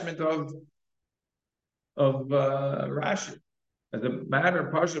banishment of Rashi. As a matter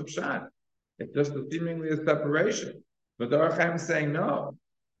of Parsha Pshat, it's just seemingly a separation. But the Ohr HaChaim is saying no.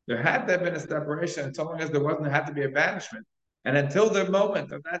 There had to have been a separation, and so long as there wasn't, there had to be a banishment. And until the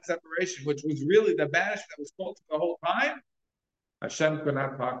moment of that separation, which was really the banishment that was called for the whole time, Hashem could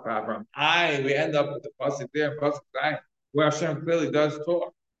not talk to Avraham. We end up with the pasuk there, pasuk nine, where Hashem clearly does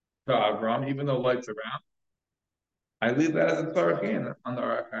talk to Avraham, even though Light's around. I leave that as a tzarachin on the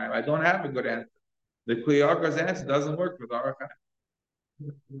Ohr HaChaim. I don't have a good answer. The Kli Yakar's answer doesn't work with the Ohr HaChaim.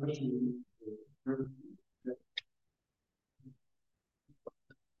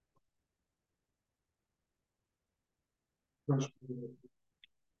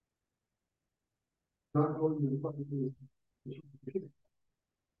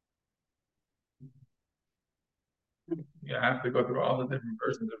 You have to go through all the different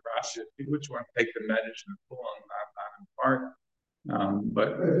versions of Rashi, which one take the meditation in full and not in part. But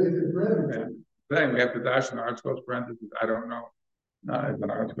then we have to dash in the articles parentheses. I don't know. It's an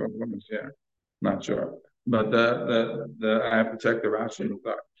article women's here. Not sure. But I have to check the Rashi and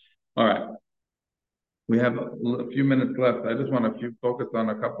stuff. All right. We have a few minutes left. I just want to focus on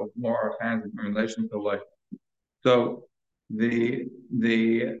a couple more hands in relation to life. So the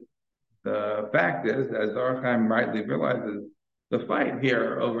fact is, as the Ohr HaChaim rightly realizes, the fight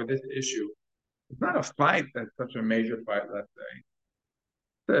here over this issue is not a fight that's such a major fight, let's say.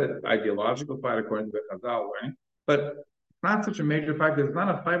 It's an ideological fight according to the Chazal learning, but not such a major fight because it's not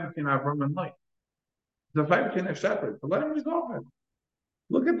a fight between Avraham and Lot. It's a fight between the shepherds. So let him resolve it.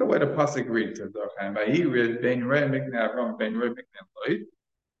 Look at the way the pasuk reads. Says Ohr HaChaim. Vayirad ben Rei miknei Avraham ben Rei miknei Lot.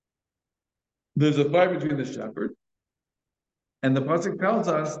 There's a fight between the shepherds, and the pasuk tells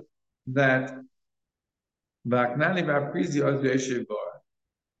us that Va'aknani va'aprizi oz yeshiv bar.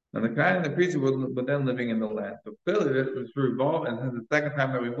 And the Knani and the priest were then living in the land. So clearly this was to revolve, and this is the second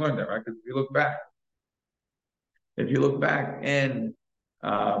time that we've learned that, right? Because if you look back in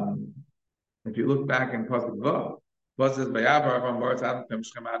Pasuk Vav, Vav says Vayavar Avram Baras Adam Shem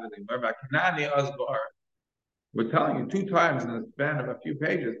Shem Adadim. Knani Osbar. We're telling you 2 times in the span of a few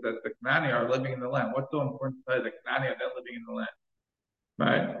pages that the Knani are living in the land. What's so important to say? The Knani are then living in the land,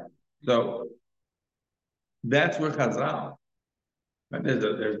 right? So that's where Chazal. And there's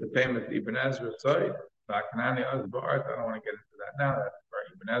the famous Ibn Ezra side, Knani Osbar. I don't want to get into that now. That's for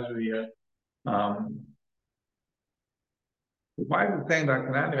Ibn Ezra here. Why is it saying that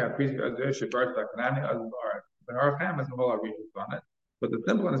Knani priest Shabar Knani Osbar? The Ohr HaChaim has a whole lot of reasons on it. But the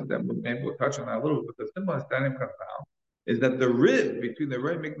simple understanding, maybe we'll touch on that a little bit, but the simple understanding of Chazal is that the rib between the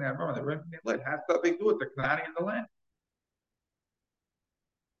Rei Miknei Avraham and the Rei Miknei Lot has something to do with the Knani in the land.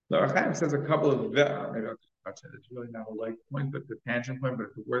 The Ohr HaChaim says a couple of, maybe I'll just touch it. It's really not a light point, but it's a tangent point, but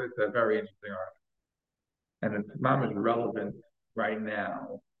it's a word that's a very interesting article. And it's not as relevant right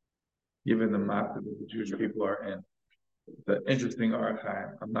now, given the matter that the Jewish people are in. It's an interesting Ohr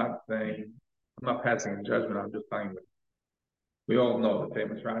HaChaim. I'm not passing a judgment, I'm just telling you. We all know the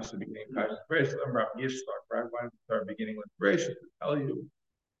famous Rashi beginning of inspiration. Right? Why does it start beginning with inspiration? To tell you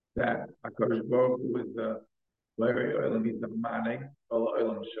that HaKadosh Baruch Hu is the Olam, he's the Manik,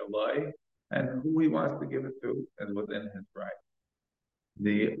 Olam Shalai, and who he wants to give it to is within his right.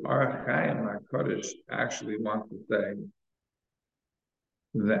 The Ohr HaChaim HaKadosh actually wants to say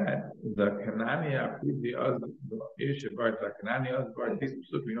that the Kanani Apridi Yeshivar, the Kanani Osbar,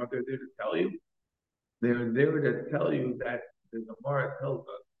 you know what they're there to tell you? They're there to tell you that the Gemara tells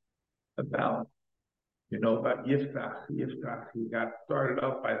us about, about Yiftach. Yiftach, he got started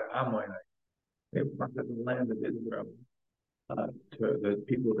up by the Ammonites. They wanted the land of Israel, to the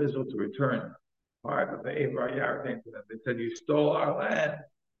people of Israel to return part of the Avraham Yarden to them. They said, you stole our land.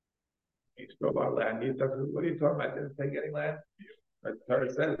 You stole our land. Yiftach said, what are you talking about? I didn't take any land from you. Right? The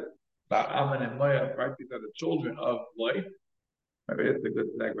Torah says about Ammon and Moab, right? These are the children of light. Maybe it's a good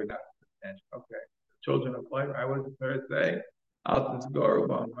segue, not okay. Children of light, right? What does the Torah say? Out this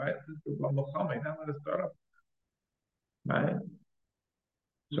Gorubam, right? This is the Muhammad. Now let us start up. Right?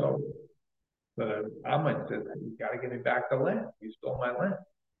 So the Ammon says, you got to give me back the land. You stole my land.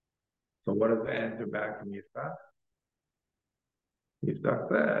 So what does the answer back from Yiftach? Yiftach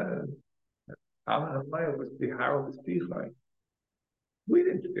says, Ammon and Moab was the Harel B'Stichai. We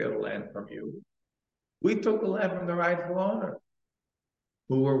didn't steal the land from you. We took the land from the rightful owner.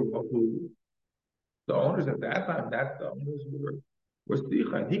 Who? The owners at that time, that's the owners who were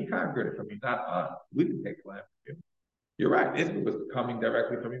Sticha. He conquered it from you, not us. We didn't take the land from you. You're right. If it was coming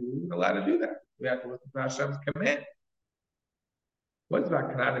directly from you, we weren't allowed to do that. We had to listen to Hashem's command. What's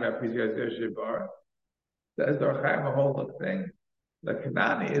about Kanani about Pizya Bar? Says the Ohr HaChaim, a whole other thing. The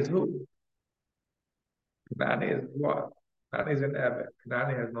Kanani is who? Kanani is what? Kanani is an Eved.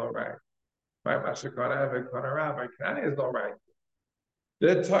 Kanani has no right. Right? Mashakana Eved, Kana Rabbi. Kanani has no right.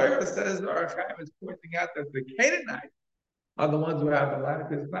 The Torah says the Ohr HaChaim is pointing out that the Canaanites are the ones who have the land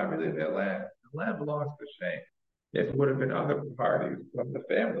because it's not really their land. The land belongs to Shem. If it would have been other parties from the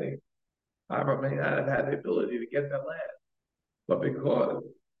family, Avraham may not have had the ability to get that land. But because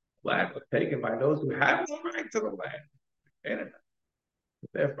land was taken by those who have no right to the land, the Canaanites,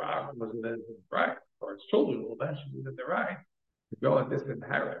 therefore Avraham was within his right, or his children will eventually be within the right to go and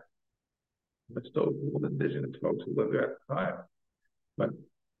disinherit. Which those indigenous folks who lived there at the time. But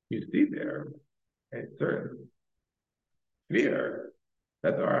you see there a certain fear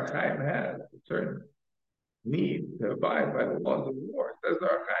that the Ohr HaChaim has, a certain need to abide by the laws of war. Says the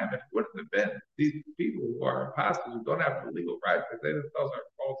Ohr HaChaim, if it wouldn't have been these people who are imposters who don't have the legal right because they themselves are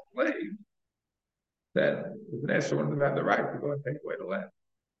called slaves, then the nation wouldn't have had the right to go and take away the land.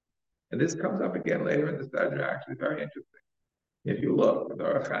 And this comes up again later in the study, actually very interesting. If you look at the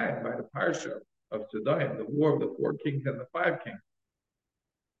Ohr HaChaim by the Parsha of Sodom, the war of the 4 kings and the 5 kings,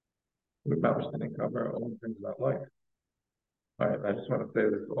 we're probably going to cover our own things about life. All right, I just want to say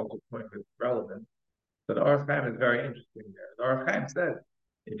this also point that's relevant. But the Ohr HaChaim is very interesting there. The Ohr HaChaim says,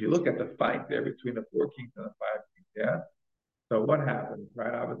 if you look at the fight there between the 4 kings and the 5 kings, yeah? So what happened,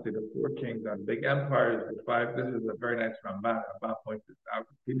 right? Obviously, the 4 kings are big empires. The 5, this is a very nice Ramban. Ramban points this out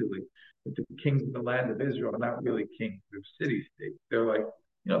repeatedly. That the kings of the land of Israel are not really kings. They're city-states. They're like,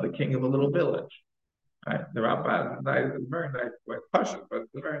 the king of a little village. Right? The Ramban is nice, a very nice point, Pasha, but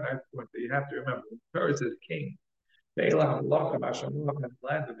it's a very nice point that you have to remember. The Torah says king. Balaam, Lacham, Hashem, and the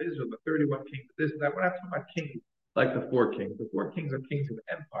land of Israel, the 31 kings, this and that. We're not talking about kings like the four kings. The four kings are kings of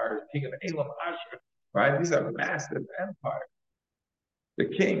empires, king of Elam, Asher, right? These are massive empires. The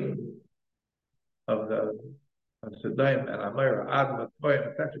king of the of Sodom and Amora, Admah, Toyim,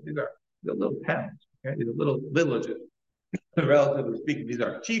 etc. These are the little towns, okay? These are little villages. Relatively speaking, these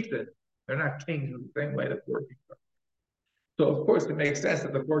are chieftains. They're not kings in the same way that four kings are. So of course it makes sense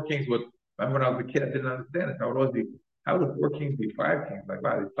that the four kings would. Remember when I was a kid, I didn't understand it. How would always be? How would four kings be five kings? Like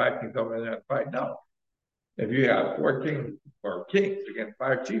wow, these five kings over there fight. No, if you have four kings or kings against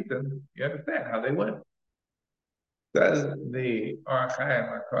five chieftains, you understand how they win. Says the Ohr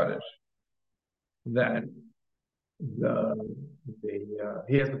HaChaim HaKadosh that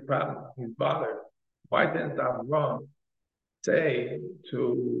he has a problem. He's bothered. Why didn't Avraham say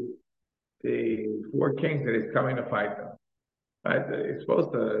to the four kings that he's coming to fight them? Right? He's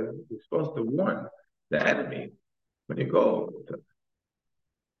supposed to warn the enemy when you go to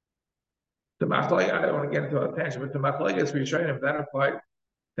Machlai. I don't want to get into a tangent, but to Machlai is Rishonim that applies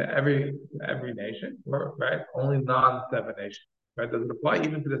to every nation, right? Only non-seven nations, right? Does it apply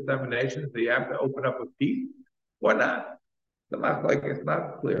even to the seven nations that you have to open up with peace? Or not? The Machlai it's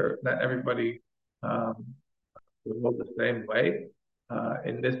not clear. Not everybody will hold the same way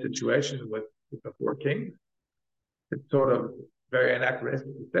in this situation with the four kings. It's sort of very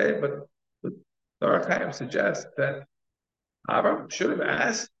anachronistic to say, but the Ohr HaChaim suggests that Abraham should have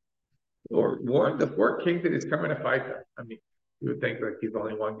asked or warned the four kings that he's coming to fight them. I mean, you would think like he's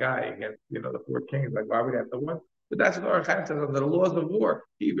only one guy against, the four kings. Like, why would he have to warn? But that's what Ohr HaChaim says under the laws of war.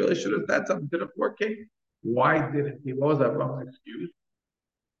 He really should have said something to the four kings. Why didn't he? What was Abraham's excuse?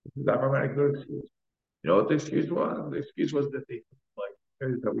 Abraham had a good excuse. You know what the excuse was? The excuse was that they took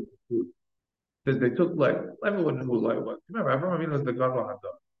here's how we conclude. Because they took everyone knew who was. Remember, Avraham was the Gadol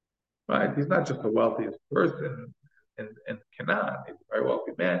Hador, right? He's not just the wealthiest person in Canaan. He's a very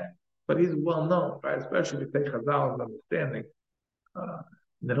wealthy man, but he's well known, right? Especially if you take Chazal's understanding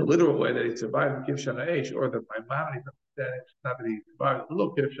in a literal way that he survived the Kivshan Aish, or the Maimonides understanding, not that he survived the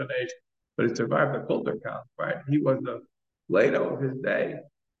little Kivshan Aish, but he survived the Kultur count, right? He was the Plato of his day.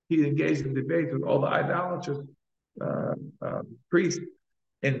 He engaged in debates with all the idolatrous priests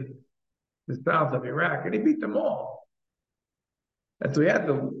in the south of Iraq, and he beat them all. And so he had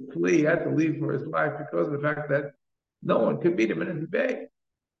to flee, he had to leave for his life because of the fact that no one could beat him in a debate.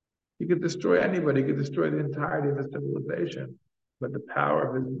 He could destroy anybody, he could destroy the entirety of his civilization, but the power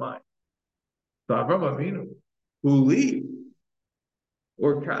of his mind. So Avraham Avinu, who leaves,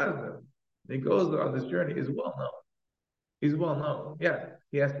 or Kazim, he goes on this journey, is well known. He's well known. Yeah,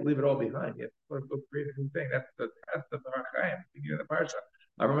 he has to leave it all behind. He has to go create a new thing. That's the test of the Ohr HaChaim, beginning of the parsha.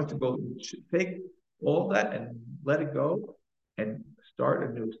 Avraham has to go take all that and let it go and start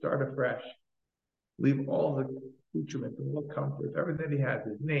anew, start afresh. Leave all the accoutrements and all the comforts, everything that he has,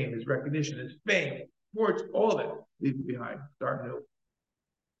 his name, his recognition, his fame, sports, all of it, leave it behind, start new.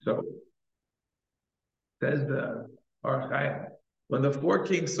 So, says the Ohr HaChaim, when the four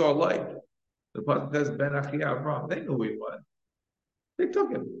kings saw light, the Pasuk says, Ben Achi Avraham, they knew who he was. They took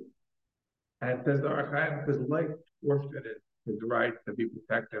him. And it says the Ohr HaChaim, because light forfeited his right to be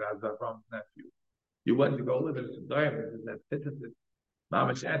protected as Avraham's nephew. You went to go live in Sodom, this is antithesis,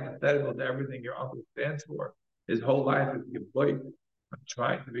 mamish antithetical to everything your uncle stands for. His whole life is Geboit,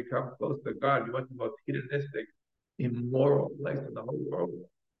 trying to become close to God. You went to the most hedonistic, immoral place in the whole world.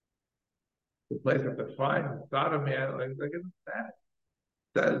 The place of the fine sodomy, like it's sad.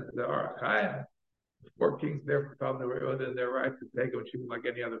 Says the Ohr HaChaim, the four kings therefore felt they were within their right to take him and treat him like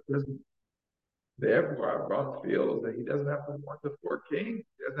any other prisoner. Therefore, Avraham feels that he doesn't have to warn the four kings.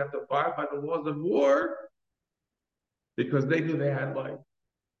 He doesn't have to abide by the laws of war because they knew they had life.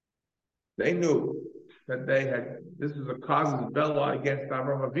 They knew that this is a casus belli against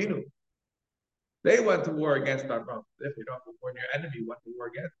Avraham Avinu. They went to war against Avraham. If you don't have to warn your enemy, you went to war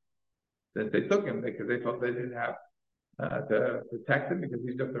against him. Then they took him because they felt they didn't have to protect him because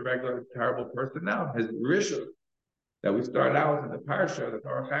he's just a regular, terrible person now. His rishus that we start out in the parsha, that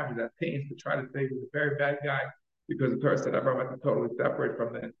Ohr HaChaim is at pains to try to say he's a very bad guy because the Torah said Abraham had to totally separate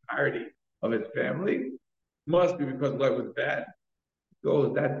from the entirety of his family. Must be because life was bad.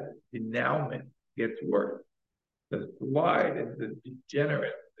 So that denouement gets worse. The slide and the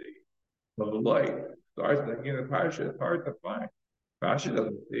degeneracy of life starts in the parsha. It's hard to find. Rashi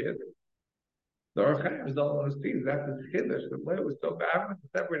doesn't see it. The Ohr HaChaim is the only one who sees that this chiddush. The life was so bad, to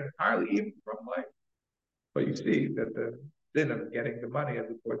separate entirely even from life. But you see that the sin of getting the money as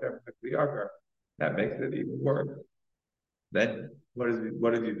a fourth from the Kliyagar, that makes it even worse. Then what does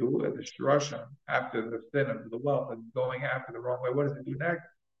he do? At the shrushim, after the sin of the wealth and going after the wrong way, what does he do next?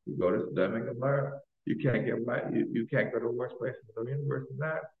 You go to Sodom and Gomorrah. You can't get you can't go to a worse place in the universe than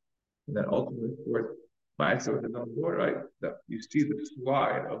that. And then ultimately, of course, Ma'aseh with his own daughter, right? You see the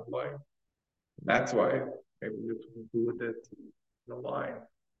slide of life. That's why maybe this will do with this, the line,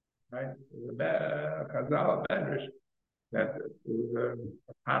 right? The Chazal Medrash that it was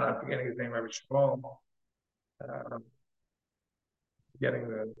I'm forgetting his name, Rabbi Shmuel, getting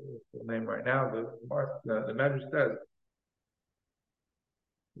the name right now. The Medrash says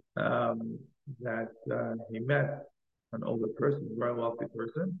that he met an older person, a very wealthy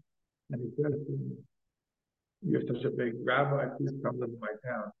person, and he said, "You're such a big rabbi, please come live in my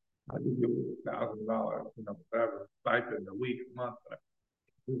town. I'll give you $1,000, whatever, stipend a week, a month.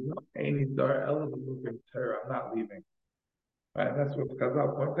 There's no any dar eligible for terror. I'm not leaving." Right? And that's what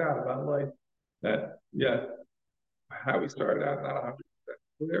Chazal points out about life. That yes, how we started out not 100%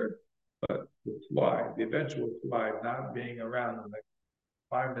 clear, but the slide, the eventual slide, not being around in the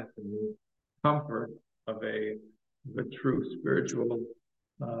confinement and the comfort of a true spiritual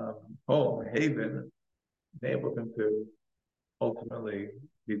home, haven, enabled him to ultimately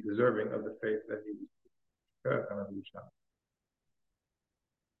be deserving of the faith that he was going to be shown.